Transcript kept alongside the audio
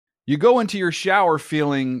You go into your shower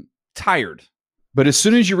feeling tired, but as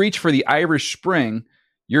soon as you reach for the Irish Spring,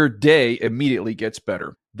 your day immediately gets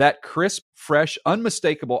better. That crisp, fresh,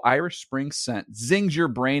 unmistakable Irish Spring scent zings your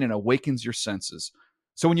brain and awakens your senses.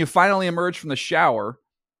 So when you finally emerge from the shower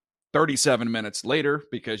 37 minutes later,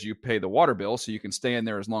 because you pay the water bill so you can stay in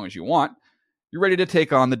there as long as you want, you're ready to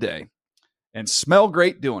take on the day and smell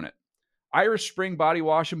great doing it. Irish Spring Body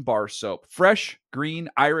Wash and Bar Soap. Fresh, green,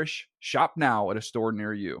 Irish. Shop now at a store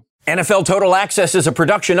near you. NFL Total Access is a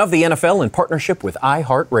production of the NFL in partnership with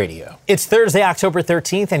iHeartRadio. It's Thursday, October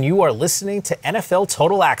 13th, and you are listening to NFL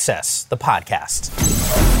Total Access, the podcast.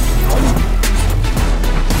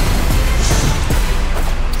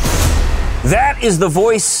 That is the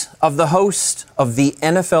voice of the host of the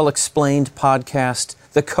NFL Explained podcast,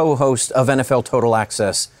 the co-host of NFL Total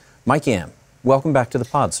Access, Mike Yam. Welcome back to the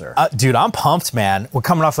pod, sir. Dude, I'm pumped, man. We're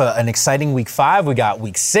coming off an exciting Week 5. We got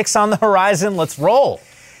Week 6 on the horizon. Let's roll.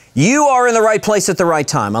 You are in the right place at the right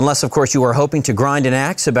time, unless, of course, you are hoping to grind an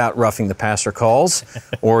axe about roughing the passer calls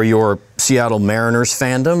or your Seattle Mariners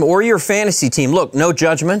fandom or your fantasy team. Look, no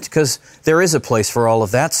judgment, because there is a place for all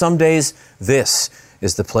of that. Some days, this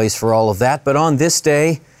is the place for all of that. But on this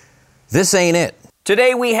day, this ain't it.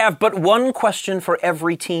 Today, we have but one question for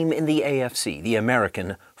every team in the AFC, the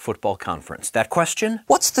American Football Conference. That question?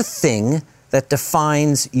 What's the thing that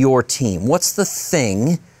defines your team? What's the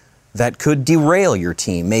thing that could derail your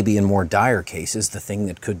team? Maybe in more dire cases, the thing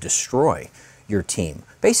that could destroy your team.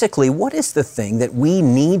 Basically, what is the thing that we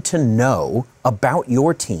need to know about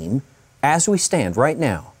your team as we stand right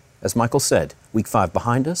now? As Michael said, Week 5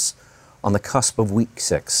 behind us, on the cusp of Week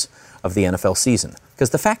 6 of the NFL season.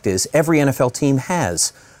 Because the fact is, every NFL team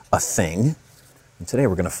has a thing, and today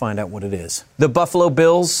we're going to find out what it is. The Buffalo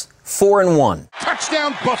Bills, 4-1.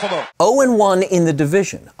 Touchdown, Buffalo. 0-1 in the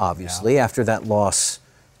division, obviously, after that loss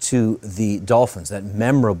to the Dolphins, that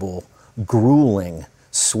memorable, grueling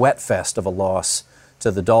sweat fest of a loss to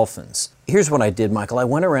the Dolphins. Here's what I did, Michael. I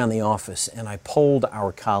went around the office and I polled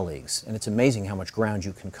our colleagues, and it's amazing how much ground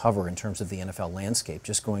you can cover in terms of the NFL landscape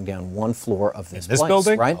just going down one floor of this place,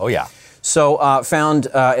 building? Right? Oh, yeah. So I found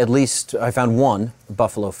one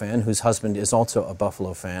Buffalo fan whose husband is also a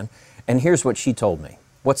Buffalo fan, and here's what she told me.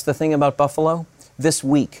 What's the thing about Buffalo? This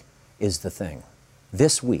week is the thing.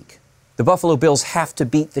 This week. The Buffalo Bills have to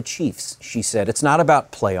beat the Chiefs, she said. It's not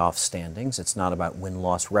about playoff standings. It's not about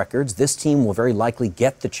win-loss records. This team will very likely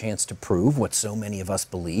get the chance to prove what so many of us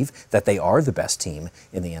believe, that they are the best team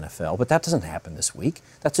in the NFL. But that doesn't happen this week.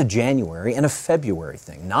 That's a January and a February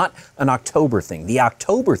thing, not an October thing. The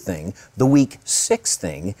October thing, the Week 6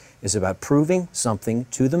 thing, is about proving something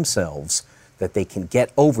to themselves, that they can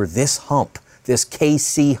get over this hump, this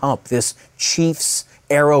KC hump, this Chiefs,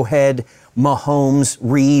 Arrowhead, Mahomes,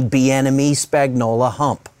 Reed, Bieniemy, Spagnuolo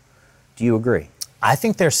hump. Do you agree? I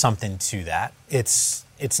think there's something to that. It's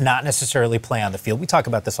not necessarily play on the field. We talk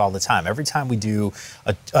about this all the time. Every time we do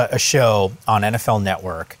a show on NFL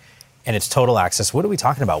Network and it's Total Access, what are we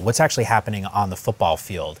talking about? What's actually happening on the football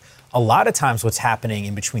field? A lot of times what's happening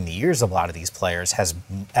in between the ears of a lot of these players has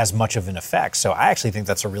as much of an effect. So I actually think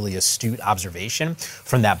that's a really astute observation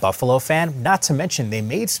from that Buffalo fan. Not to mention they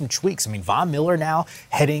made some tweaks. I mean, Von Miller now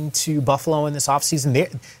heading to Buffalo in this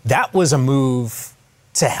offseason. That was a move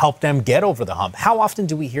to help them get over the hump. How often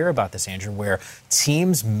do we hear about this, Andrew, where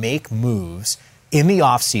teams make moves in the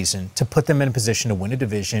offseason to put them in a position to win a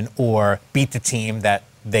division or beat the team that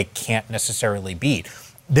they can't necessarily beat?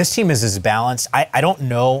 This team is as balanced. I don't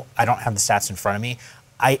know. I don't have the stats in front of me.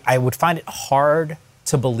 I would find it hard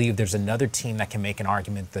to believe there's another team that can make an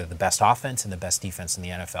argument they're the best offense and the best defense in the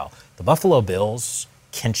NFL. The Buffalo Bills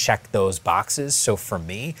can check those boxes. So for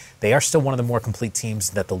me, they are still one of the more complete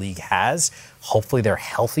teams that the league has. Hopefully they're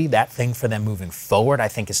healthy. That thing for them moving forward, I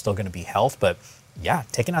think, is still going to be health. But yeah,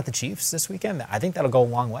 taking out the Chiefs this weekend, I think that'll go a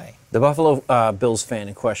long way. The Buffalo Bills fan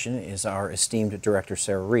in question is our esteemed director,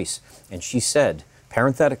 Sarah Reese. And she said,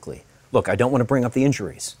 parenthetically, look, I don't want to bring up the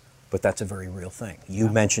injuries, but that's a very real thing. You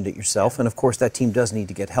mentioned it yourself, and of course that team does need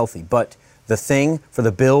to get healthy. But the thing for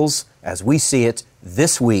the Bills, as we see it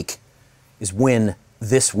this week, is win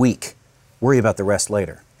this week. Worry about the rest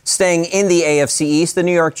later. Staying in the AFC East, the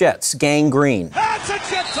New York Jets, gang green. That's a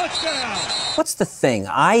Jet touchdown! What's the thing?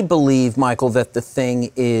 I believe, Michael, that the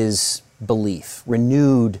thing is belief,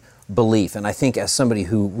 renewed belief. And I think as somebody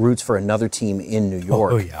who roots for another team in New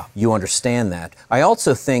York, you understand that. I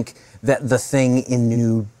also think that the thing in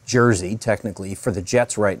New Jersey, technically, for the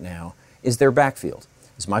Jets right now, is their backfield.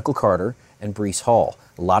 It's Michael Carter and Breece Hall.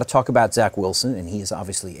 A lot of talk about Zach Wilson, and he is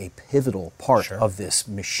obviously a pivotal part of this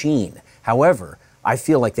machine. However, I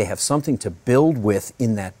feel like they have something to build with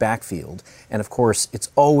in that backfield. And of course,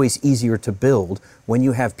 it's always easier to build when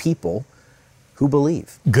you have people who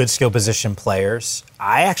believe. Good skill position players.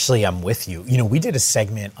 I actually am with you. You know, we did a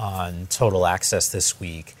segment on Total Access this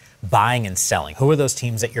week, buying and selling. Who are those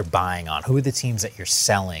teams that you're buying on? Who are the teams that you're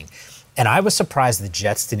selling? And I was surprised the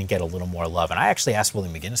Jets didn't get a little more love. And I actually asked Willie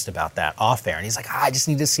McGinnis about that off air. And he's like, I just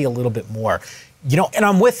need to see a little bit more. You know, and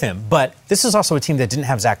I'm with him. But this is also a team that didn't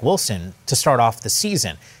have Zach Wilson to start off the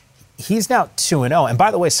season. He's now 2-0. And by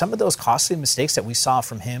the way, some of those costly mistakes that we saw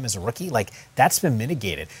from him as a rookie, like, that's been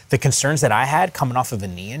mitigated. The concerns that I had coming off of a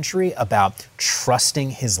knee injury about trusting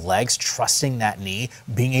his legs, trusting that knee,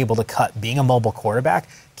 being able to cut, being a mobile quarterback,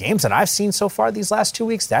 games that I've seen so far these last 2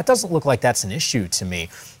 weeks, that doesn't look like that's an issue to me.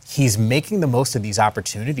 He's making the most of these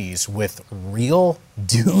opportunities with real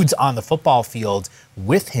dudes on the football field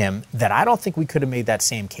with him that I don't think we could have made that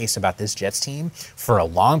same case about this Jets team for a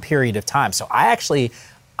long period of time. So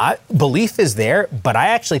belief is there, but I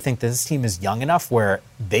actually think this team is young enough where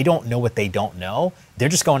they don't know what they don't know. They're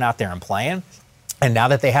just going out there and playing. And now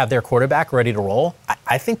that they have their quarterback ready to roll,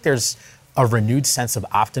 I think there's a renewed sense of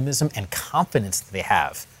optimism and confidence that they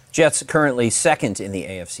have. Jets currently second in the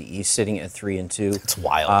AFC East, sitting at 3-2. It's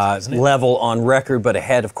wild, isn't it? Level on record, but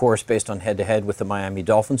ahead, of course, based on head-to-head with the Miami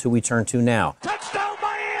Dolphins, who we turn to now. Touchdown,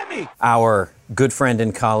 Miami! Our good friend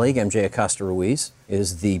and colleague, MJ Acosta-Ruiz,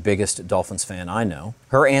 is the biggest Dolphins fan I know.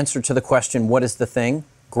 Her answer to the question, what is the thing?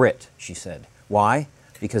 Grit, she said. Why?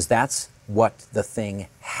 Because that's what the thing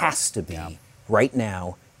has to be right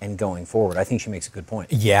now and going forward. I think she makes a good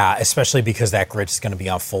point. Yeah, especially because that grit is going to be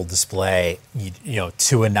on full display. You know,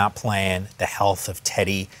 Tua not playing, the health of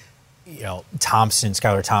Teddy, you know, Thompson,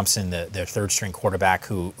 Skylar Thompson, their third-string quarterback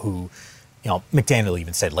who, you know, McDaniel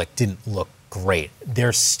even said, like, didn't look great.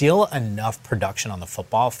 There's still enough production on the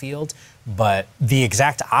football field, but the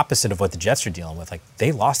exact opposite of what the Jets are dealing with. Like,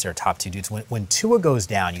 they lost their top two dudes. When Tua goes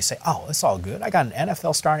down, you say, oh, it's all good. I got an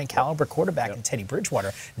NFL starting caliber quarterback in Teddy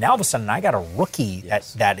Bridgewater. Now, all of a sudden, I got a rookie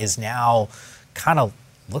that is now kind of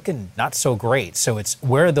looking not so great. So it's,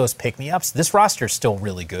 where are those pick-me-ups? This roster is still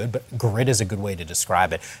really good, but grit is a good way to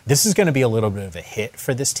describe it. This is going to be a little bit of a hit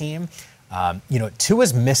for this team. You know,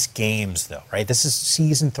 Tua's missed games, though, right? This is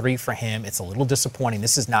season 3 for him. It's a little disappointing.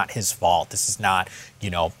 This is not his fault. This is not, you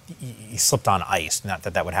know, he slipped on ice. Not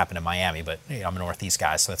that that would happen in Miami, but you know, I'm a Northeast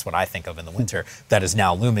guy, so that's what I think of in the winter. That is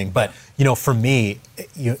now looming. But, you know, for me,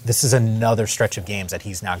 this is another stretch of games that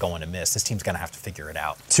he's now going to miss. This team's going to have to figure it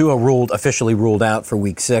out. Tua officially ruled out for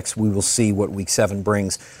Week 6. We will see what Week 7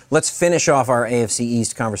 brings. Let's finish off our AFC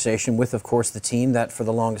East conversation with, of course, the team that for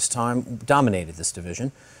the longest time dominated this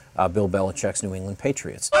division. Bill Belichick's New England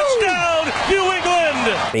Patriots. Touchdown, New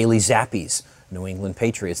England! Bailey Zappe's New England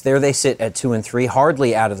Patriots. There they sit at 2-3,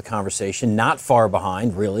 hardly out of the conversation, not far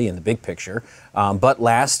behind, really, in the big picture, but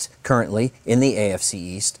last currently in the AFC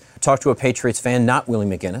East. Talked to a Patriots fan, not Willie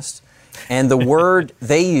McGinnis, and the word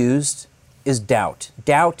they used is doubt.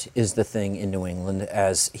 Doubt is the thing in New England,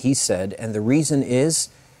 as he said, and the reason is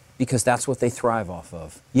because that's what they thrive off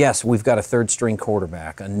of. Yes, we've got a third-string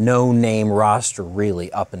quarterback, a no-name roster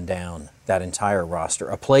really up and down, that entire roster,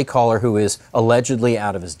 a play caller who is allegedly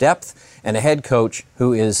out of his depth, and a head coach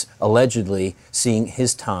who is allegedly seeing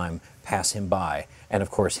his time pass him by. And,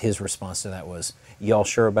 of course, his response to that was, y'all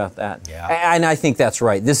sure about that? Yeah. And I think that's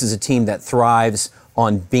right. This is a team that thrives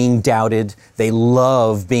on being doubted. They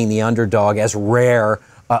love being the underdog, as rare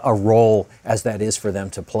a role as that is for them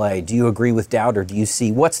to play. Do you agree with doubt, or do you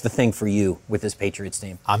see, what's the thing for you with this Patriots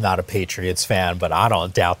team? I'm not a Patriots fan, but I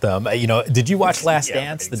don't doubt them. You know, did you watch Last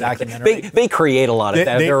Dance, exactly. the documentary? They create a lot of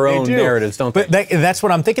their own narratives, don't they? But that's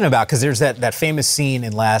what I'm thinking about, because there's that famous scene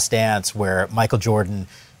in Last Dance where Michael Jordan,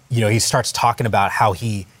 you know, he starts talking about how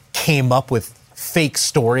he came up with fake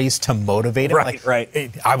stories to motivate him.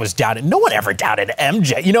 Right. I was doubted. No one ever doubted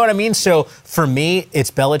MJ. You know what I mean? So for me, it's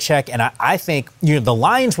Belichick, and I think, you know, the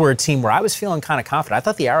Lions were a team where I was feeling kind of confident. I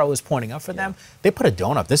thought the arrow was pointing up for them. They put a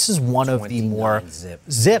donut up. This is one of the more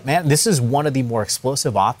zip, man. This is one of the more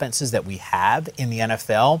explosive offenses that we have in the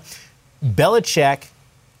NFL. Belichick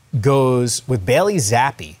goes with Bailey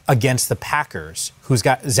Zappi against the Packers,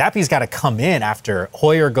 Zappi's got to come in after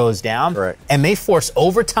Hoyer goes down, right, and they force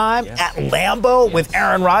overtime at Lambeau with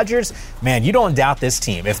Aaron Rodgers. Man, you don't doubt this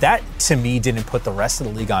team. If that, to me, didn't put the rest of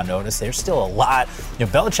the league on notice, there's still a lot. You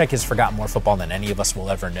know, Belichick has forgotten more football than any of us will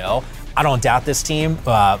ever know. I don't doubt this team,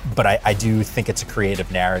 but I do think it's a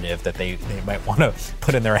creative narrative that they might want to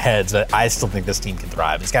put in their heads. I still think this team can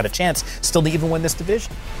thrive. It's got a chance still to even win this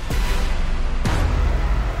division.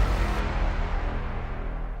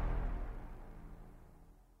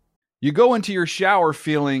 You go into your shower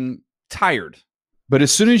feeling tired, But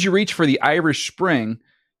as soon as you reach for the Irish Spring,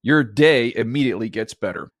 your day immediately gets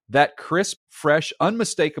better. That crisp, fresh,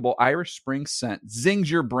 unmistakable Irish Spring scent zings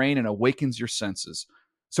your brain and awakens your senses.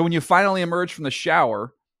 So when you finally emerge from the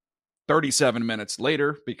shower 37 minutes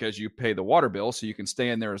later, because you pay the water bill so you can stay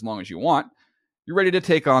in there as long as you want, you're ready to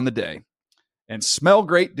take on the day and smell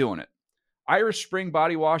great doing it. Irish Spring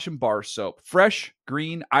Body Wash and Bar Soap. Fresh,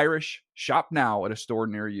 green, Irish. Shop now at a store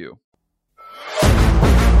near you.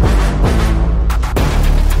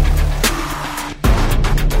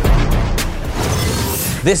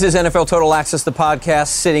 This is NFL Total Access, the podcast,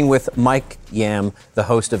 sitting with Mike Yam, the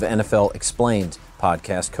host of NFL Explained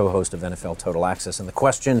podcast, co-host of NFL Total Access. And the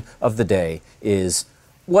question of the day is,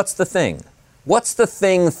 what's the thing? What's the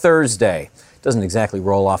thing Thursday? Doesn't exactly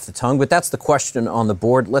roll off the tongue, but that's the question on the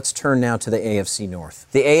board. Let's turn now to the AFC North.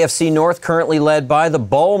 The AFC North currently led by the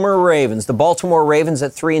Baltimore Ravens. The Baltimore Ravens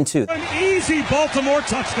at 3-2. An easy Baltimore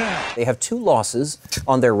touchdown. They have 2 losses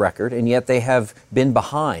on their record, and yet they have been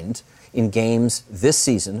behind in games this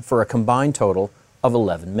season for a combined total of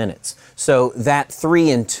 11 minutes. So that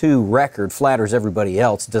 3-2 record flatters everybody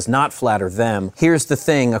else, does not flatter them. Here's the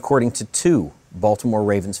thing, according to 2 Baltimore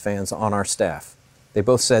Ravens fans on our staff. They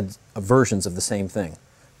both said versions of the same thing.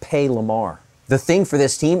 Pay Lamar. The thing for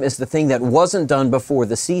this team is the thing that wasn't done before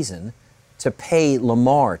the season, to pay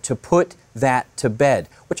Lamar, to put that to bed,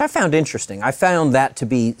 which I found interesting. I found that to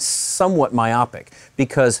be somewhat myopic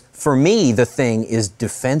because for me, the thing is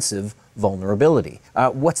defensive vulnerability.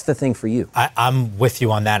 What's the thing for you? I'm with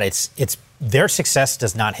you on that. It's their success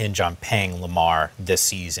does not hinge on paying Lamar this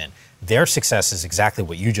season. Their success is exactly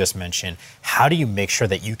what you just mentioned. How do you make sure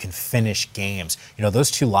that you can finish games? You know, those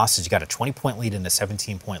 2 losses, you got a 20-point lead and a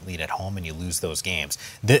 17-point lead at home, and you lose those games.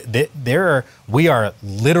 We are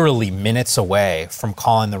literally minutes away from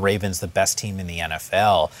calling the Ravens the best team in the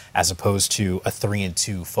NFL as opposed to a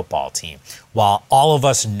 3-2 football team. While all of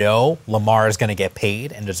us know Lamar is going to get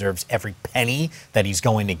paid and deserves every penny that he's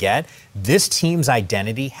going to get, this team's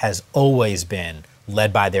identity has always been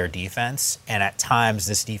led by their defense, and at times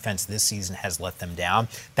this defense this season has let them down.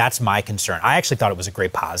 That's my concern. I actually thought it was a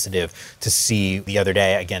great positive to see the other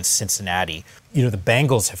day against Cincinnati. You know, the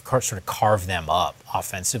Bengals have sort of carved them up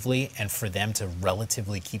offensively, and for them to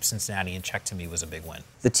relatively keep Cincinnati in check, to me, was a big win.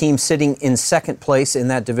 The team sitting in second place in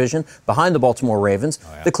that division behind the Baltimore Ravens,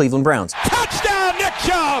 the Cleveland Browns. Touchdown, Nick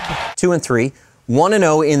Chubb! 2-3.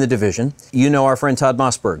 1-0 in the division. You know our friend Todd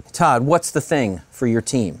Mossberg. Todd, what's the thing for your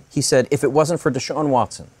team? He said, if it wasn't for Deshaun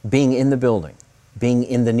Watson being in the building, being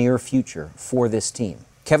in the near future for this team,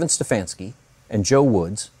 Kevin Stefanski and Joe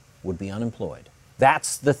Woods would be unemployed.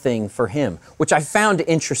 That's the thing for him, which I found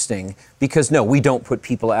interesting because, no, we don't put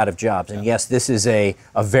people out of jobs. And yes, this is a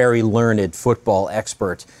very learned football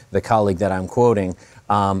expert, the colleague that I'm quoting,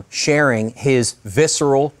 sharing his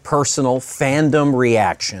visceral, personal fandom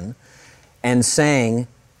reaction and saying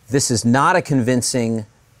this is not a convincing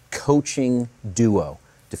coaching duo,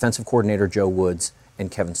 defensive coordinator Joe Woods and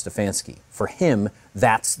Kevin Stefanski. For him,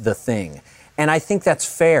 that's the thing. And I think that's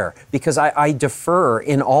fair because I defer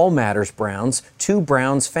in all matters, Browns, to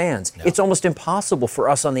Browns fans. No. It's almost impossible for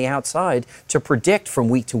us on the outside to predict from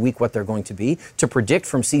week to week what they're going to be, to predict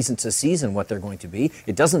from season to season what they're going to be.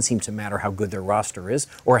 It doesn't seem to matter how good their roster is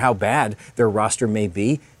or how bad their roster may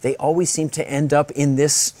be. They always seem to end up in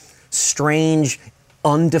this strange,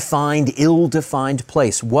 undefined, ill-defined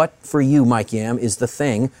place. What, for you, Mike Yam, is the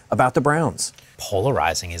thing about the Browns?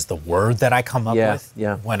 Polarizing is the word that I come up with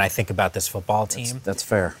when I think about this football team. That's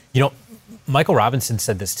fair. You know, Michael Robinson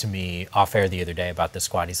said this to me off air the other day about this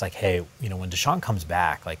squad. He's like, hey, you know, when Deshaun comes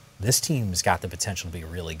back, like, this team's got the potential to be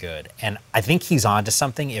really good. And I think he's on to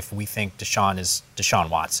something if we think Deshaun is Deshaun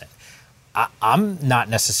Watson. I'm not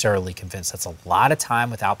necessarily convinced. That's a lot of time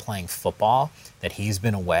without playing football that he's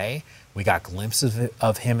been away. We got glimpses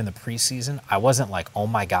of him in the preseason. I wasn't like, oh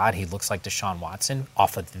my God, he looks like Deshaun Watson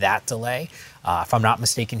off of that delay. If I'm not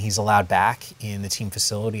mistaken, he's allowed back in the team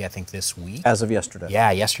facility, I think this week. As of yesterday.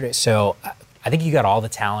 Yeah, yesterday. So I think you got all the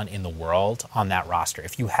talent in the world on that roster.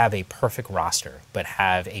 If you have a perfect roster but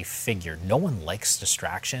have a figure, no one likes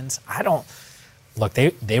distractions. Look,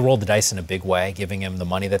 they rolled the dice in a big way, giving him the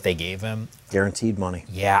money that they gave him. Guaranteed money.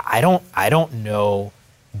 Yeah, I don't know.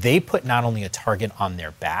 They put not only a target on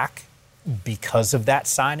their back because of that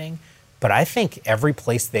signing, but I think every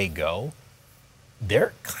place they go,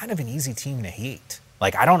 they're kind of an easy team to hate.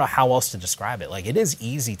 Like, I don't know how else to describe it. Like, it is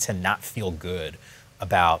easy to not feel good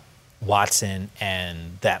about Watson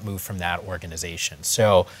and that move from that organization.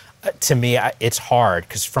 So to me, it's hard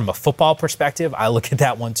because from a football perspective, I look at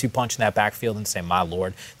that 1-2 punch in that backfield and say, my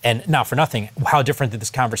Lord. And not for nothing, how different would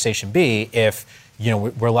this conversation be if, you know,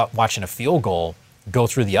 we're watching a field goal go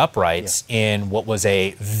through the uprights in what was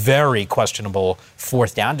a very questionable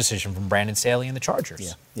fourth down decision from Brandon Staley and the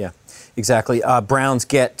Chargers. Yeah, exactly. Browns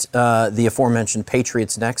get the aforementioned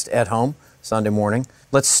Patriots next at home Sunday morning.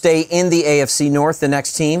 Let's stay in the AFC North. The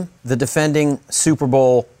next team, the defending Super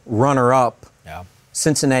Bowl runner-up,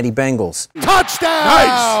 Cincinnati Bengals.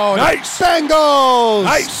 Touchdown! Nice! Bengals!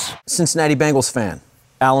 Nice! Cincinnati Bengals fan,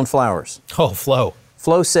 Alan Flowers. Oh, Flo.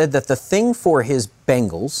 Flo said that the thing for his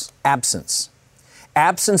Bengals, absence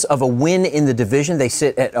of a win in the division. They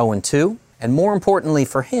sit at 0-2. And more importantly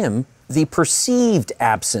for him, the perceived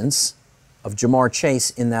absence of Jamar Chase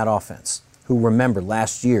in that offense, who, remember,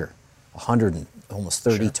 last year,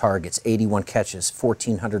 130 targets, 81 catches,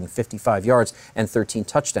 1,455 yards, and 13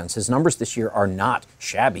 touchdowns. His numbers this year are not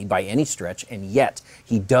shabby by any stretch, and yet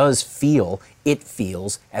he does it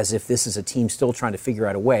feels as if this is a team still trying to figure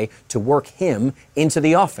out a way to work him into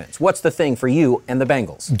the offense. What's the thing for you and the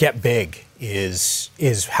Bengals? Get big is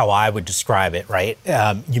how I would describe it, right?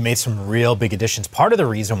 You made some real big additions. Part of the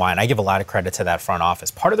reason why, and I give a lot of credit to that front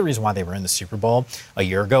office, part of the reason why they were in the Super Bowl a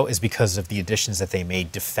year ago is because of the additions that they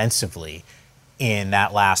made defensively in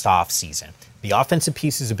that last offseason. The offensive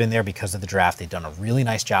pieces have been there because of the draft. They've done a really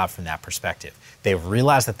nice job from that perspective. They've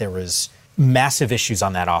realized that there was massive issues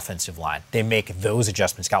on that offensive line. They make those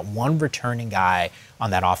adjustments. Got one returning guy on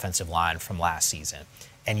that offensive line from last season,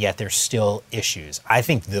 and yet there's still issues. I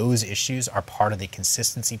think those issues are part of the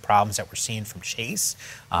consistency problems that we're seeing from Chase.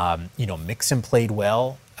 Mixon played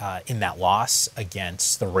well in that loss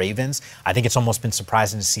against the Ravens. I think it's almost been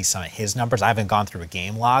surprising to see some of his numbers. I haven't gone through a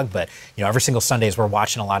game log, but every single Sunday as we're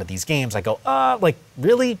watching a lot of these games, I go,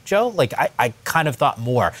 really, Joe? I kind of thought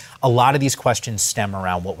more. A lot of these questions stem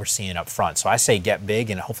around what we're seeing up front. So I say get big,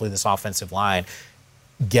 and hopefully this offensive line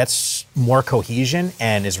gets more cohesion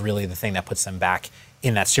and is really the thing that puts them back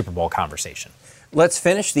in that Super Bowl conversation. Let's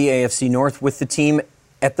finish the AFC North with the team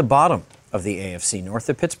at the bottom of the AFC North,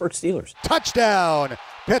 the Pittsburgh Steelers. Touchdown,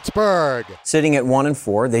 Pittsburgh. Sitting at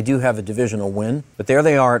 1-4, they do have a divisional win, but there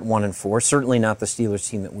they are at 1-4. Certainly not the Steelers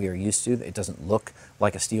team that we are used to. It doesn't look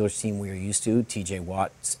like a Steelers team we are used to. TJ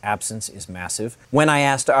Watt's absence is massive. When I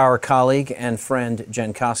asked our colleague and friend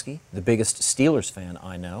Jen Koski, the biggest Steelers fan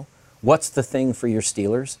I know, what's the thing for your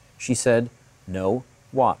Steelers? She said, no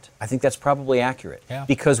Watt. I think that's probably accurate. Yeah.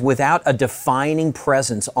 Because without a defining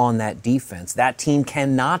presence on that defense, that team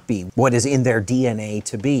cannot be what is in their DNA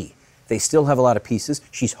to be. They still have a lot of pieces.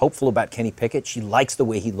 She's hopeful about Kenny Pickett. She likes the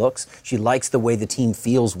way he looks. She likes the way the team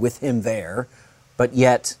feels with him there. But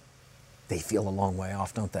yet, they feel a long way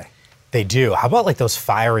off, don't they? They do. How about those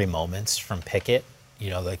fiery moments from Pickett?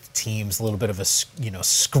 Teams, a little bit of a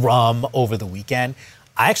scrum over the weekend.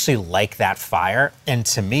 I actually like that fire. And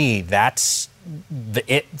to me, that's the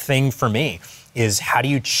it thing for me is how do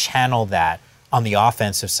you channel that on the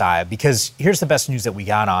offensive side? Because here's the best news that we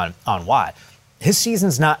got on Watt. His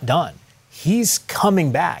season's not done. He's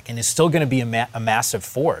coming back and is still going to be a massive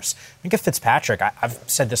force. I think of Fitzpatrick. I've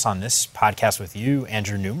said this on this podcast with you,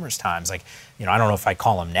 Andrew, numerous times. I don't know if I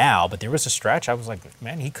call him now, but there was a stretch. I was like,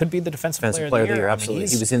 man, he could be the defensive player of the year.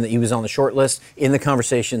 Absolutely. He was on the short list, in the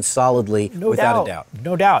conversation solidly, without a doubt.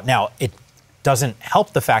 No doubt. Now, it doesn't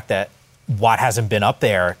help the fact that Watt hasn't been up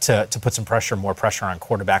there to put more pressure on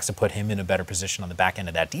quarterbacks to put him in a better position on the back end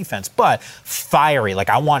of that defense. But fiery,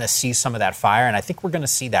 I want to see some of that fire, and I think we're going to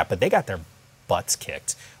see that. But they got their butts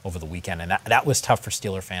kicked over the weekend, and that was tough for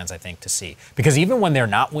Steeler fans, I think, to see. Because even when they're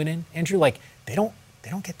not winning, Andrew, they don't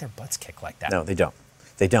get their butts kicked like that. No, they don't.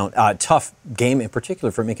 They don't. Tough game in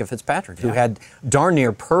particular for Minkah Fitzpatrick, who had darn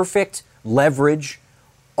near perfect leverage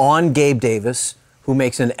on Gabe Davis, who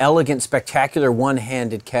makes an elegant, spectacular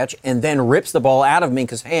one-handed catch and then rips the ball out of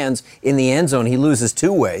Minkah's hands in the end zone. He loses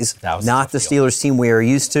two ways. Not the Steelers team we are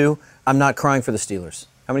used to. I'm not crying for the Steelers.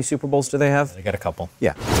 How many Super Bowls do they have? They got a couple.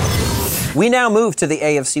 Yeah. We now move to the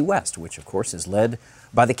AFC West, which, of course, is led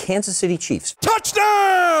by the Kansas City Chiefs.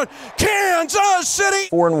 Touchdown, Kansas City!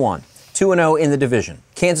 4-1, 2-0 in the division.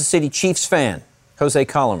 Kansas City Chiefs fan, Jose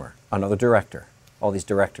Colomer, another director. All these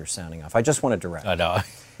directors sounding off. I just want to direct. I know.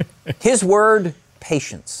 His word,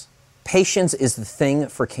 patience. Patience is the thing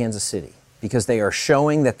for Kansas City because they are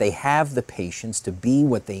showing that they have the patience to be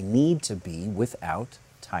what they need to be without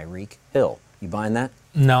Tyreek Hill. You buying that?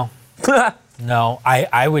 No. No,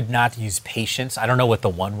 I would not use patience. I don't know what the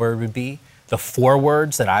one word would be. The four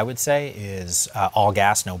words that I would say is all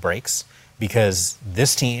gas, no brakes, because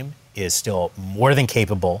this team is still more than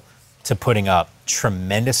capable to putting up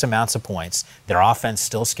tremendous amounts of points. Their offense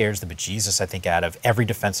still scares the bejesus, I think, out of every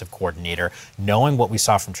defensive coordinator, knowing what we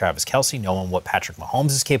saw from Travis Kelce, knowing what Patrick Mahomes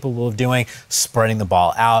is capable of doing, spreading the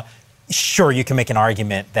ball out. Sure, you can make an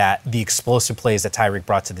argument that the explosive plays that Tyreek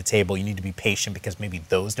brought to the table, you need to be patient because maybe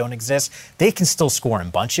those don't exist. They can still score in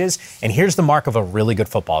bunches. And here's the mark of a really good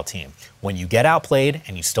football team: when you get outplayed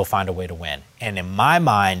and you still find a way to win. And in my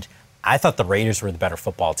mind, I thought the Raiders were the better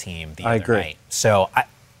football team the other night. So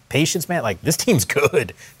patience, man. Like, this team's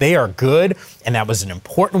good. They are good, and that was an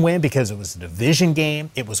important win because it was a division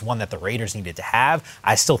game. It was one that the Raiders needed to have.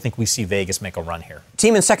 I still think we see Vegas make a run here.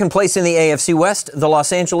 Team in second place in the AFC West, the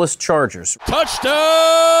Los Angeles Chargers.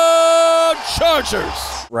 Touchdown,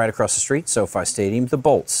 Chargers! Right across the street, SoFi Stadium, the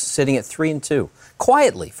Bolts, sitting at 3-2.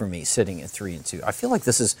 Quietly, for me, sitting at 3-2. I feel like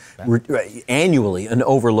this is annually an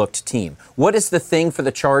overlooked team. What is the thing for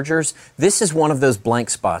the Chargers? This is one of those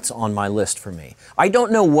blank spots on my list for me. I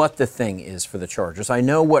don't know what the thing is for the Chargers. I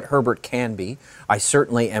know what Herbert can be. I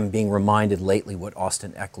certainly am being reminded lately what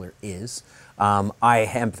Austin Eckler is. I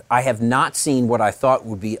have not seen what I thought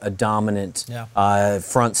would be a dominant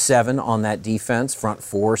front seven on that defense, front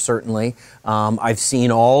four certainly. I've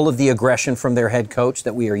seen all of the aggression from their head coach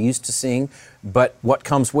that we are used to seeing, but what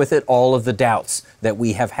comes with it, all of the doubts that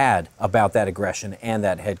we have had about that aggression and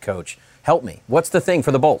that head coach. Help me. What's the thing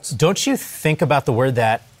for the Bolts? Don't you think about the word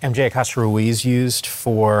that MJ Acosta-Ruiz used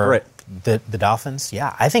for Grit. The Dolphins?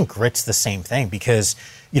 Yeah, I think grit's the same thing because,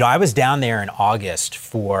 I was down there in August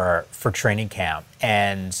for training camp,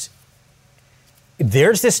 and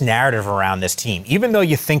there's this narrative around this team. Even though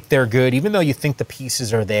you think they're good, even though you think the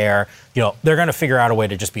pieces are there, they're going to figure out a way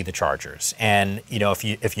to just be the Chargers. And,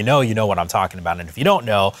 if you know what I'm talking about. And if you don't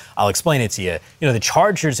know, I'll explain it to you. The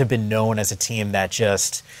Chargers have been known as a team that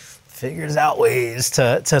just figures out ways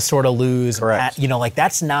to sort of lose. Correct.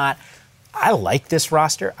 That's not... I like this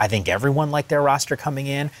roster. I think everyone liked their roster coming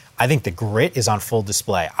in. I think the grit is on full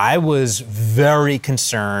display. I was very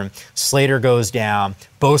concerned. Slater goes down.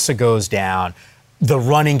 Bosa goes down. The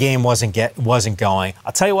running game wasn't going.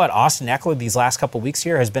 I'll tell you what, Austin Eckler these last couple weeks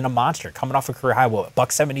here has been a monster. Coming off a career high,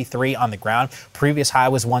 $173 on the ground. Previous high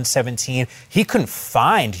was 117. He couldn't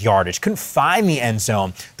find yardage, couldn't find the end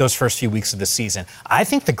zone those first few weeks of the season. I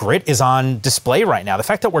think the grit is on display right now. The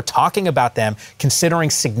fact that we're talking about them,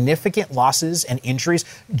 considering significant losses and injuries,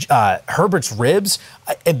 Herbert's ribs,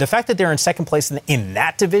 the fact that they're in second place in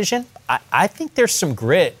that division, I think there's some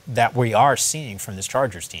grit that we are seeing from this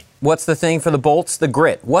Chargers team. What's the thing for the Bolts? The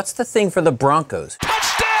grit. What's the thing for the Broncos?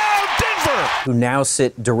 Touchdown, Denver! Who now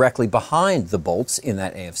sit directly behind the Bolts in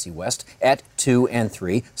that AFC West at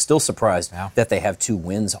 2-3. Still surprised that they have 2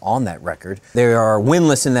 wins on that record. They are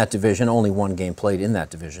winless in that division, only 1 game played in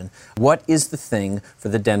that division. What is the thing for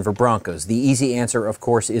the Denver Broncos? The easy answer, of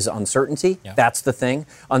course, is uncertainty. Yeah. That's the thing.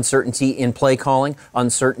 Uncertainty in play calling,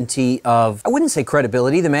 uncertainty of, I wouldn't say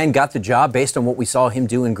credibility. The man got the job based on what we saw him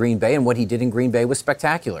do in Green Bay, and what he did in Green Bay was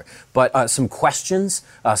spectacular. But some questions,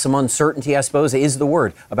 some uncertainty, I suppose, is the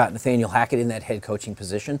word about Nathaniel Hackett in that head coaching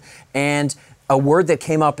position. And a word that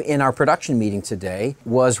came up in our production meeting today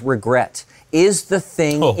was regret. Is the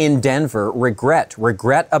thing in Denver regret?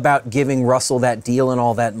 Regret about giving Russell that deal and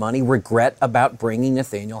all that money? Regret about bringing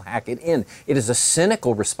Nathaniel Hackett in? It is a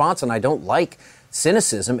cynical response, and I don't like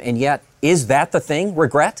cynicism, and yet, is that the thing?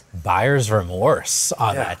 Regret? Buyer's remorse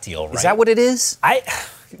on that deal, right? Is that what it is?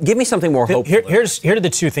 Give me something more hopeful. Here are the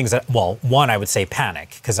two things that, one, I would say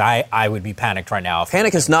panic, because I would be panicked right now.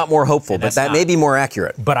 Panic is not more hopeful, but that may be more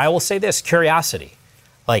accurate. But I will say this, curiosity.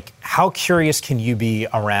 Like, how curious can you be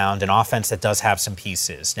around an offense that does have some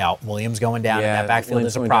pieces? Now, Williams going down in that backfield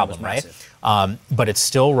is a problem, right? But it's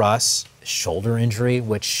still Russ. Shoulder injury,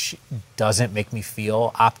 which doesn't make me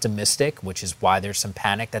feel optimistic, which is why there's some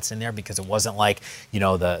panic that's in there, because it wasn't like,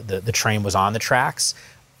 the train was on the tracks.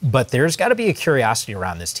 But there's got to be a curiosity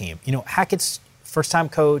around this team. Hackett's first-time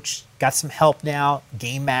coach, got some help now,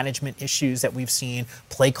 game management issues that we've seen,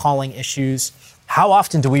 play calling issues. How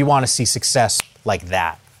often do we want to see success like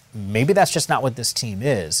that? Maybe that's just not what this team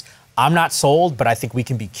is. I'm not sold, but I think we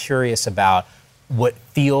can be curious about what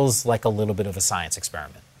feels like a little bit of a science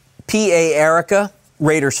experiment. P.A. Erica,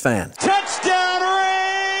 Raiders fan. Touchdown,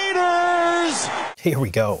 Raiders! Here we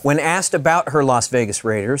go. When asked about her Las Vegas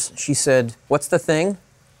Raiders, she said, what's the thing?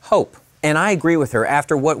 Hope. And I agree with her.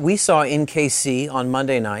 After what we saw in KC on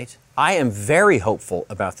Monday night, I am very hopeful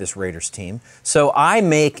about this Raiders team. So I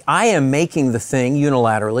am making the thing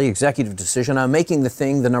unilaterally, executive decision, I'm making the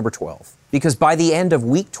thing the number 12. Because by the end of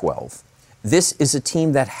week 12, this is a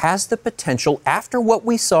team that has the potential, after what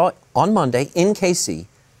we saw on Monday in KC,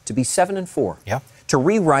 to be 7-4. Yeah. To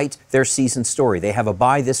rewrite their season story. They have a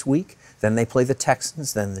bye this week. Then they play the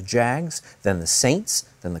Texans, then the Jags, then the Saints,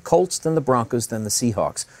 then the Colts, then the Broncos, then the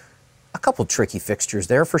Seahawks. A couple tricky fixtures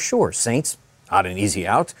there for sure. Saints, not an easy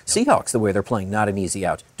out. Seahawks, the way they're playing, not an easy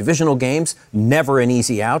out. Divisional games, never an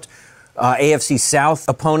easy out. AFC South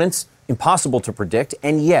opponents, impossible to predict,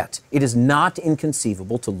 and yet it is not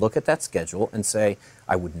inconceivable to look at that schedule and say,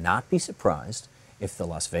 I would not be surprised if the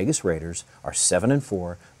Las Vegas Raiders are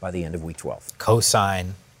 7-4 by the end of Week 12.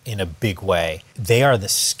 Cosign in a big way. They are the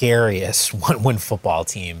scariest one-win football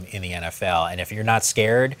team in the NFL, and if you're not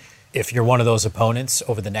scared, if you're one of those opponents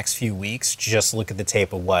over the next few weeks, just look at the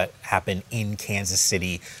tape of what happened in Kansas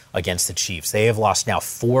City against the Chiefs. They have lost now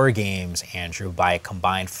 4 games, Andrew, by a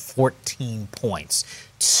combined 14 points.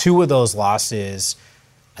 2 of those losses,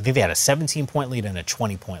 I think they had a 17-point lead and a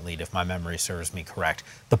 20-point lead, if my memory serves me correct.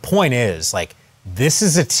 The point is, this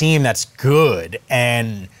is a team that's good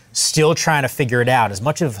and still trying to figure it out. As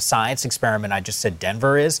much of a science experiment I just said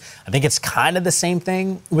Denver is, I think it's kind of the same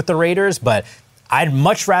thing with the Raiders, but I'd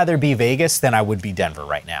much rather be Vegas than I would be Denver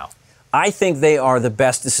right now. I think they are the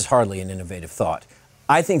best. This is hardly an innovative thought.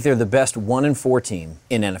 I think they're the best 1-4 team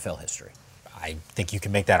in NFL history. I think you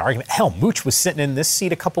can make that argument. Hell, Mooch was sitting in this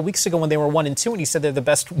seat a couple weeks ago when they were 1-2, and he said they're the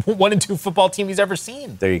best 1-2 football team he's ever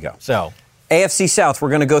seen. There you go. So, AFC South, we're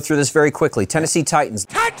going to go through this very quickly. Tennessee Titans.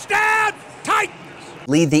 Touchdown, Titans!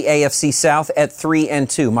 Lead the AFC South at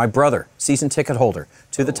 3-2. My brother, season ticket holder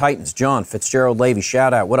to the Titans, John Fitzgerald Levy.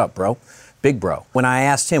 Shout out. What up, bro? Big bro. When I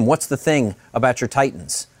asked him, what's the thing about your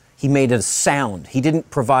Titans? He made a sound. He didn't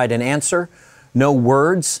provide an answer, no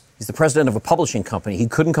words. He's the president of a publishing company. He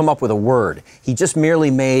couldn't come up with a word. He just merely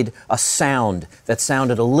made a sound that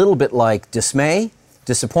sounded a little bit like dismay,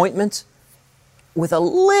 disappointment, with a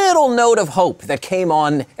little note of hope that came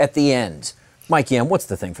on at the end. Mike Yam, what's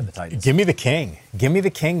the thing for the Titans? Give me the king. Give me the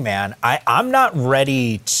king, man. I'm not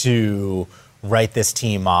ready to write this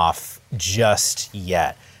team off just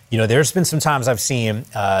yet. You know, there's been some times I've seen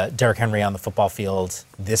Derrick Henry on the football field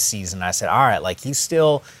this season. I said, all right, he's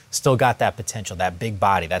still got that potential, that big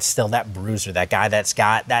body, that's still that bruiser, that guy that's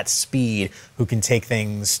got that speed who can take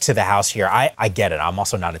things to the house here. I get it. I'm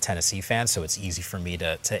also not a Tennessee fan, so it's easy for me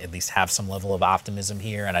to at least have some level of optimism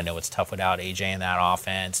here. And I know it's tough without AJ in that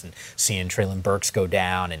offense and seeing Treylon Burks go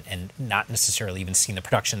down and not necessarily even seeing the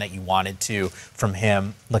production that you wanted to from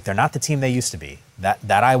him. Look, they're not the team they used to be.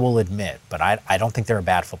 That I will admit, but I don't think they're a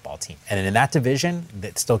bad football team. And in that division,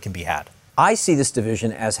 that still can be had. I see this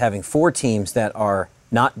division as having 4 teams that are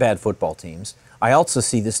not bad football teams. I also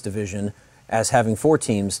see this division as having 4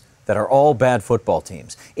 teams that are all bad football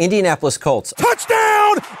teams. Indianapolis Colts.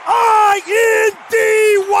 Touchdown,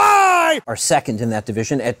 INDY! Are second in that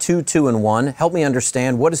division at 2-1. Help me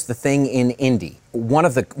understand, what is the thing in Indy? One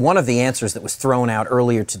of the answers that was thrown out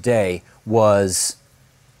earlier today was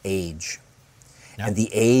age. Yep. And the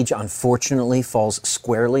age, unfortunately, falls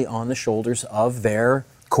squarely on the shoulders of their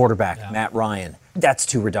quarterback, Matt Ryan. That's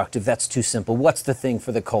too reductive. That's too simple. What's the thing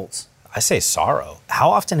for the Colts? I say sorrow. How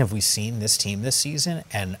often have we seen this team this season?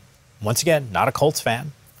 And once again, not a Colts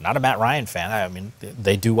fan, not a Matt Ryan fan. I mean,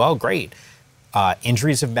 they do well, great.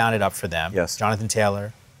 Injuries have mounted up for them. Yes. Jonathan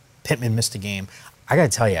Taylor, Pittman missed a game. I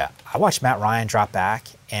got to tell you, I watched Matt Ryan drop back,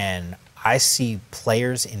 and I see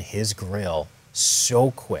players in his grill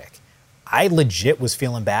so quick. I legit was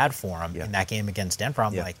feeling bad for him in that game against Denver.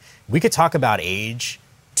 I'm like, we could talk about age.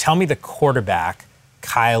 Tell me the quarterback,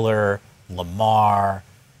 Kyler, Lamar,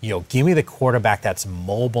 give me the quarterback that's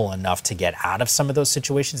mobile enough to get out of some of those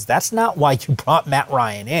situations. That's not why you brought Matt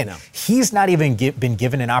Ryan in. No. He's not even been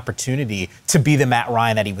given an opportunity to be the Matt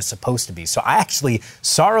Ryan that he was supposed to be. So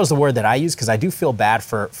sorrow is the word that I use because I do feel bad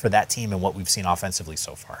for that team and what we've seen offensively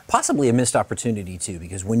so far. Possibly a missed opportunity, too,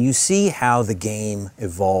 because when you see how the game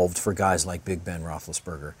evolved for guys like Big Ben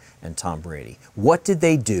Roethlisberger and Tom Brady, what did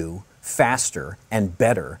they do faster and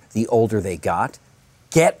better the older they got?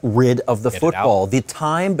 Get rid of the football. The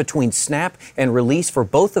time between snap and release for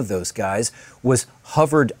both of those guys was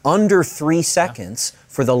hovered under 3 seconds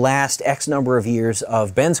for the last X number of years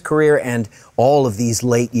of Ben's career and all of these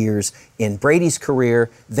late years in Brady's career.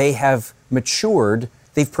 They have matured.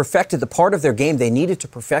 They've perfected the part of their game they needed to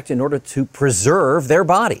perfect in order to preserve their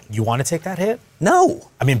body. You want to take that hit? No.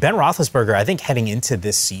 I mean, Ben Roethlisberger, I think heading into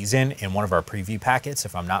this season in one of our preview packets,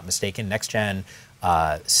 if I'm not mistaken, Next Gen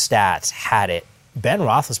Stats had it. Ben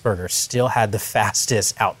Roethlisberger still had the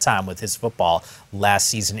fastest out time with his football last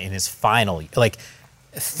season in his final.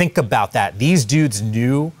 Think about that. These dudes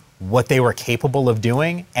knew what they were capable of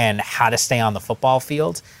doing and how to stay on the football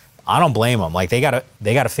field. I don't blame them. They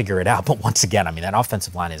gotta figure it out. But once again, I mean, that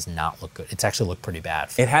offensive line has not looked good. It's actually looked pretty bad.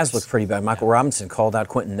 It has looked pretty bad. Michael Robinson called out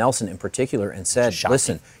Quentin Nelson in particular and said,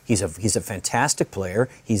 listen, he's a fantastic player.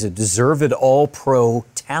 He's a deserved all-pro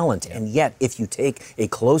talent. And yet, if you take a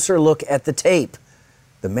closer look at the tape,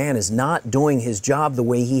 the man is not doing his job the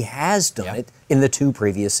way he has done it in the 2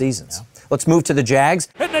 previous seasons. Let's move to the Jags.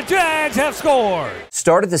 And the Jags have scored.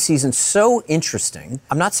 Started the season so interesting.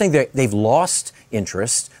 I'm not saying that they've lost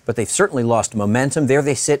interest, but they've certainly lost momentum. There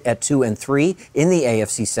they sit at 2-3 in the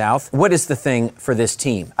AFC South. What is the thing for this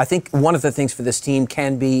team? I think one of the things for this team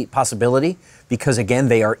can be possibility, because again,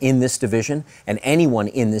 they are in this division, and anyone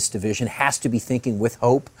in this division has to be thinking with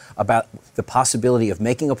hope about the possibility of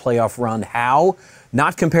making a playoff run. How?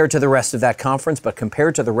 Not compared to the rest of that conference, but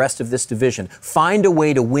compared to the rest of this division. Find a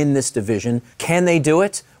way to win this division. Can they do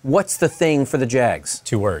it? What's the thing for the Jags?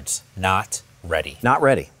 2 words. Not ready. Not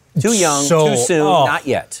ready. Too young, So- too soon, oh. not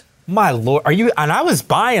yet. My Lord, are you? And I was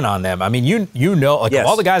buying on them. I mean, you know, like Yes.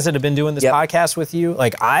 all the guys that have been doing this Yep. podcast with you,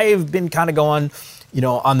 like I've been kind of going,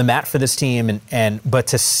 on the mat for this team, but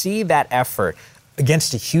to see that effort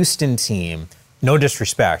against a Houston team, no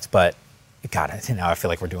disrespect, but God, now I feel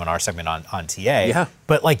like we're doing our segment on TA. Yeah.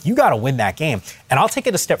 But like, you got to win that game. And I'll take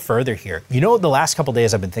it a step further here. The last couple of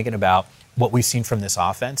days I've been thinking about what we've seen from this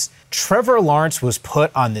offense. Trevor Lawrence was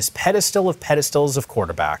put on this pedestal of pedestals of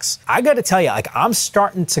quarterbacks. I got to tell you, like, I'm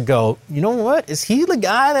starting to go, you know what? Is he the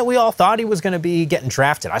guy that we all thought he was going to be getting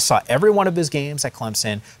drafted? I saw every one of his games at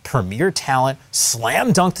Clemson, premier talent,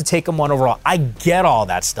 slam dunk to take him 1 overall. I get all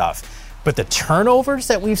that stuff. But the turnovers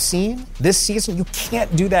that we've seen this season, you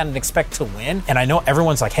can't do that and expect to win. And I know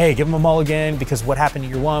everyone's like, hey, give him a mulligan because what happened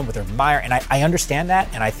in year 1 with Urban Meyer. And I understand that.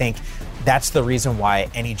 And I think that's the reason why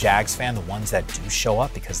any Jags fan, the ones that do show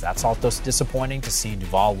up, because that's all just disappointing to see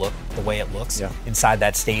Duval look the way it looks inside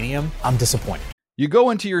that stadium. I'm disappointed. You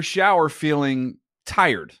go into your shower feeling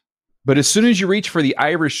tired, but as soon as you reach for the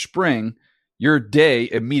Irish Spring, your day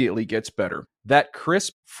immediately gets better. That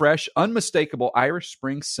crisp, fresh, unmistakable Irish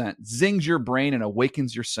Spring scent zings your brain and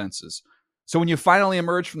awakens your senses. So when you finally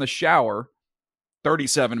emerge from the shower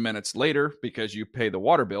 37 minutes later, because you pay the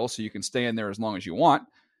water bill so you can stay in there as long as you want,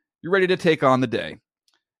 you're ready to take on the day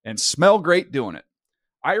and smell great doing it.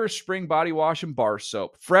 Irish Spring Body Wash and Bar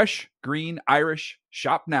Soap. Fresh, green, Irish.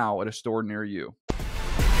 Shop now at a store near you.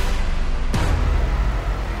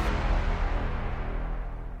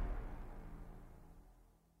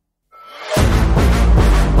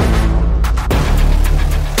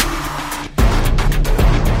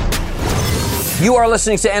 You are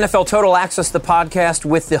listening to NFL Total Access, the podcast,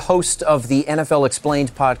 with the host of the NFL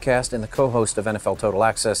Explained podcast and the co-host of NFL Total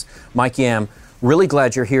Access, Mike Yam. Really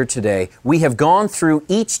glad you're here today. We have gone through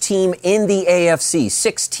each team in the AFC,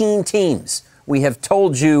 16 teams. We have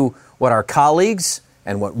told you what our colleagues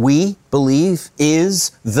and what we believe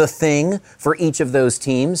is the thing for each of those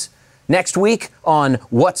teams. Next week on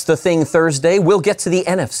What's the Thing Thursday, we'll get to the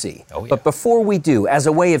NFC. Oh, yeah. But before we do, as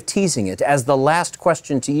a way of teasing it, as the last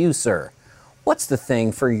question to you, sir, what's the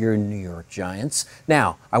thing for your New York Giants?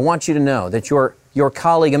 Now, I want you to know that your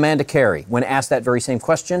colleague Amanda Carey, when asked that very same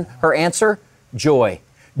question, her answer, joy.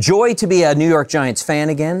 Joy to be a New York Giants fan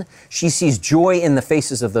again. She sees joy in the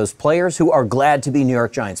faces of those players who are glad to be New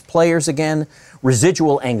York Giants players again.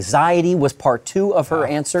 Residual anxiety was part 2 of her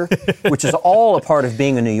answer, which is all a part of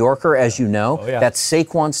being a New Yorker, as you know. Oh, yeah. That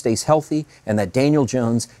Saquon stays healthy and that Daniel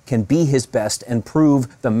Jones can be his best and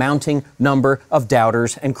prove the mounting number of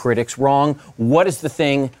doubters and critics wrong. What is the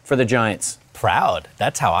thing for the Giants? Proud.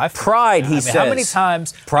 That's how I feel. Pride, he says. How many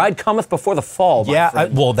times? Pride cometh before the fall, my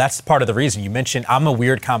friend. Well, that's part of the reason. You mentioned I'm a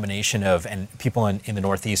weird combination of, and people in the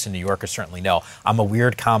Northeast and New Yorkers certainly know, I'm a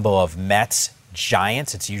weird combo of Mets,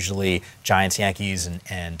 Giants. It's usually Giants, Yankees,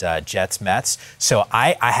 and Jets, Mets. So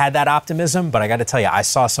I had that optimism, but I got to tell you, I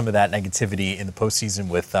saw some of that negativity in the postseason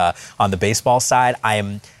with on the baseball side.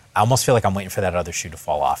 I almost feel like I'm waiting for that other shoe to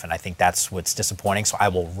fall off, and I think that's what's disappointing. So I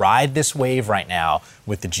will ride this wave right now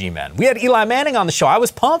with the G-Men. We had Eli Manning on the show. I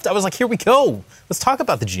was pumped. I was like, here we go. Let's talk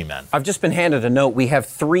about the G-Men. I've just been handed a note. We have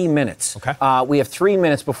 3 minutes. Okay. We have 3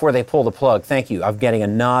 minutes before they pull the plug. Thank you. I'm getting a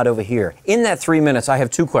nod over here. In that 3 minutes, I have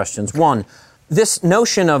 2 questions. One, this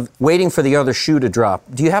notion of waiting for the other shoe to drop,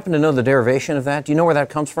 do you happen to know the derivation of that? Do you know where that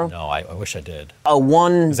comes from? No, I wish I did.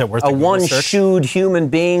 Is that worth a Google search? one-shoed human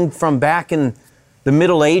being from back in the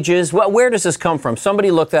Middle Ages? Well, where does this come from?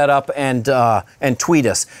 Somebody look that up and tweet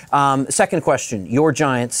us. Second question, your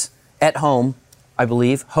Giants at home, I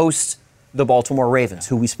believe, host the Baltimore Ravens,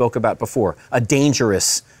 who we spoke about before. A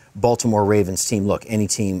dangerous Baltimore Ravens team. Look, any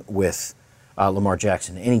team with Lamar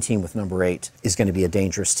Jackson, any team with number 8 is going to be a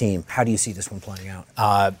dangerous team. How do you see this one playing out?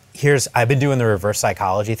 I've been doing the reverse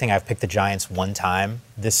psychology thing. I've picked the Giants one time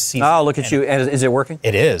this season. Oh, look at you. Is it working?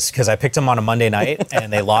 It is, because I picked them on a Monday night,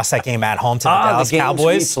 and they lost that game at home to the Dallas the games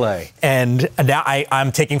Cowboys. we play. And now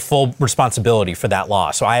I'm taking full responsibility for that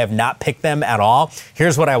loss. So I have not picked them at all.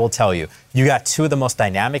 Here's what I will tell you. You got 2 of the most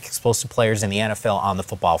dynamic, explosive players in the NFL on the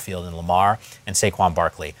football field in Lamar and Saquon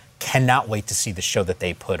Barkley. Cannot wait to see the show that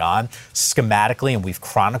they put on schematically, and we've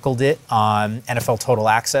chronicled it on NFL Total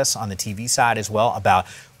Access on the TV side as well about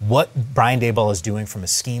what Brian Daboll is doing from a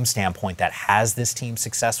scheme standpoint that has this team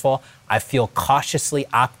successful. I feel cautiously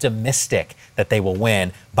optimistic that they will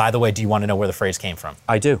win. By the way, do you want to know where the phrase came from?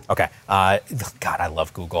 I do. Okay. God, I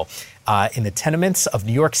love Google. In the tenements of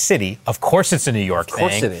New York City, of course it's a New York thing.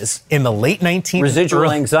 Of course it is. In the late 19th...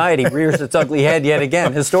 Residual anxiety rears its ugly head yet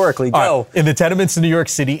again, historically. Go. In the tenements of New York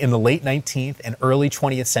City in the late 19th and early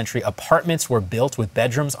 20th century, apartments were built with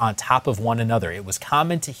bedrooms on top of one another. It was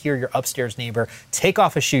common to hear your upstairs neighbor take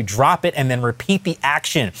off a shoe, drop it, and then repeat the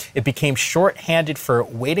action. It became shorthanded for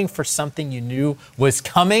waiting for something you knew was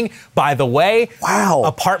coming. By the way, wow,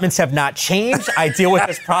 apartments have not changed. I deal with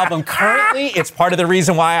this problem currently. It's part of the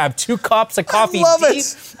reason why I have 2 cups of coffee deep.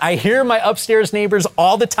 I hear my upstairs neighbors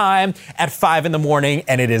all the time at 5 a.m,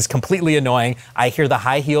 and it is completely annoying. I hear the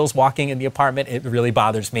high heels walking in the apartment. It really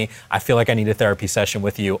bothers me. I feel like I need a therapy session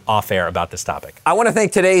with you off air about this topic. I want to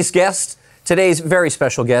thank today's very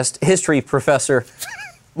special guest, history professor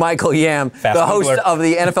Michael Yam, the host of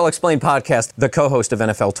the NFL Explained podcast, the co-host of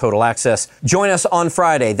NFL Total Access. Join us on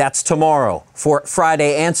Friday, that's tomorrow, for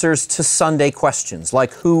Friday answers to Sunday questions,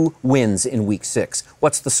 like who wins in Week 6,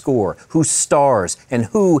 what's the score, who stars, and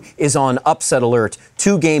who is on upset alert.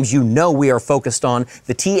 2 games you know we are focused on,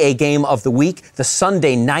 the TA game of the week, the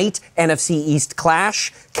Sunday night NFC East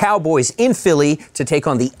clash, Cowboys in Philly to take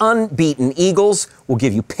on the unbeaten Eagles. We'll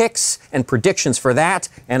give you picks and predictions for that,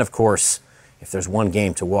 and of course, if there's one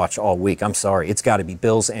game to watch all week, I'm sorry, it's got to be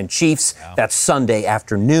Bills and Chiefs. Wow. That's Sunday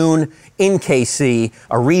afternoon in KC,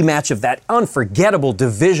 a rematch of that unforgettable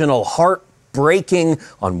divisional heartbreaking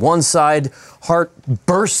on one side, heart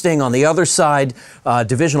bursting on the other side,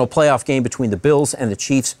 divisional playoff game between the Bills and the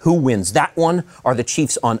Chiefs. Who wins that one? Are the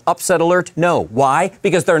Chiefs on upset alert? No. Why?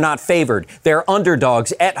 Because they're not favored. They're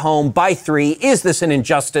underdogs at home by 3. Is this an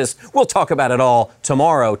injustice? We'll talk about it all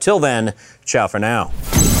tomorrow. Till then, ciao for now.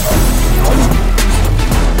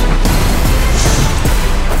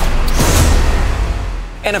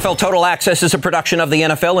 NFL Total Access is a production of the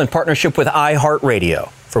NFL in partnership with iHeartRadio.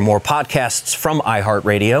 For more podcasts from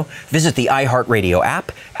iHeartRadio, visit the iHeartRadio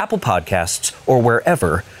app, Apple Podcasts, or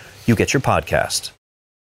wherever you get your podcast.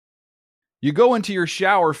 You go into your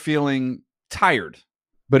shower feeling tired,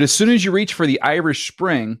 but as soon as you reach for the Irish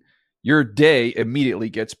Spring, your day immediately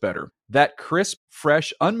gets better. That crisp,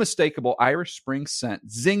 fresh, unmistakable Irish Spring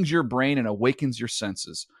scent zings your brain and awakens your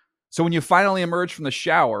senses. So when you finally emerge from the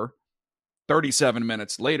shower 37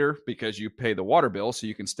 minutes later, because you pay the water bill so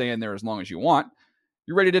you can stay in there as long as you want,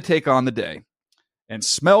 you're ready to take on the day and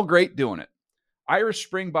smell great doing it. Irish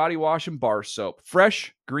Spring Body Wash and Bar Soap.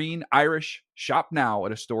 Fresh, green, Irish. Shop now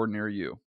at a store near you.